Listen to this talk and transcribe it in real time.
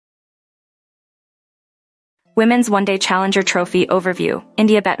Women's One Day Challenger Trophy Overview,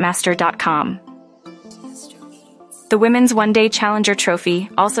 IndiaBetMaster.com. The Women's One Day Challenger Trophy,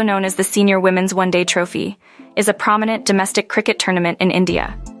 also known as the Senior Women's One Day Trophy, is a prominent domestic cricket tournament in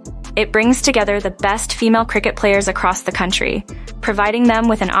India. It brings together the best female cricket players across the country, providing them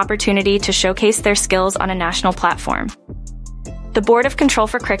with an opportunity to showcase their skills on a national platform. The Board of Control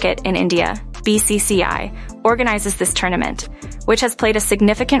for Cricket in India, BCCI, organizes this tournament, which has played a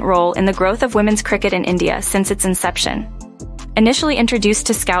significant role in the growth of women's cricket in India since its inception. Initially introduced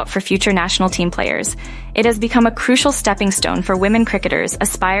to scout for future national team players, it has become a crucial stepping stone for women cricketers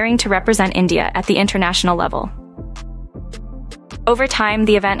aspiring to represent India at the international level. Over time,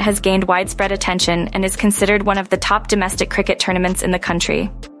 the event has gained widespread attention and is considered one of the top domestic cricket tournaments in the country,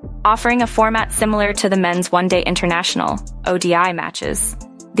 offering a format similar to the Men's One Day International (ODI) matches.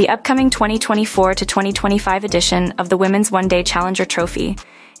 The upcoming 2024 to 2025 edition of the Women's One Day Challenger Trophy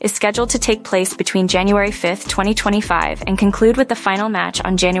is scheduled to take place between January 5, 2025 and conclude with the final match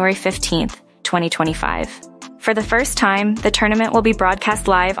on January 15, 2025. For the first time, the tournament will be broadcast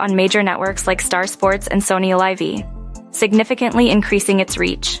live on major networks like Star Sports and Sony Live, significantly increasing its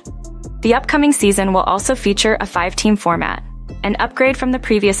reach. The upcoming season will also feature a 5-team format, an upgrade from the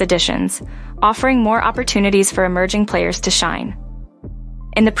previous editions, offering more opportunities for emerging players to shine.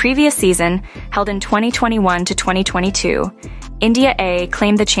 In the previous season, held in 2021 to 2022, India A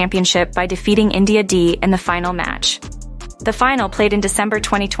claimed the championship by defeating India D in the final match. The final, played in December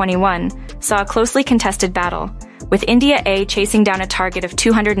 2021, saw a closely contested battle, with India A chasing down a target of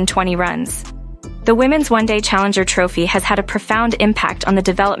 220 runs. The Women's One Day Challenger Trophy has had a profound impact on the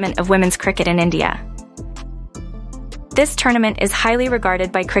development of women's cricket in India. This tournament is highly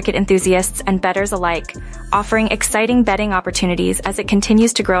regarded by cricket enthusiasts and bettors alike, offering exciting betting opportunities as it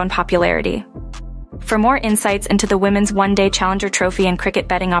continues to grow in popularity. For more insights into the Women's One Day Challenger Trophy and cricket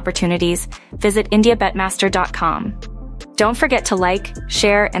betting opportunities, visit IndiaBetMaster.com. Don't forget to like,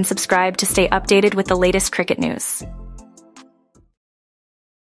 share, and subscribe to stay updated with the latest cricket news.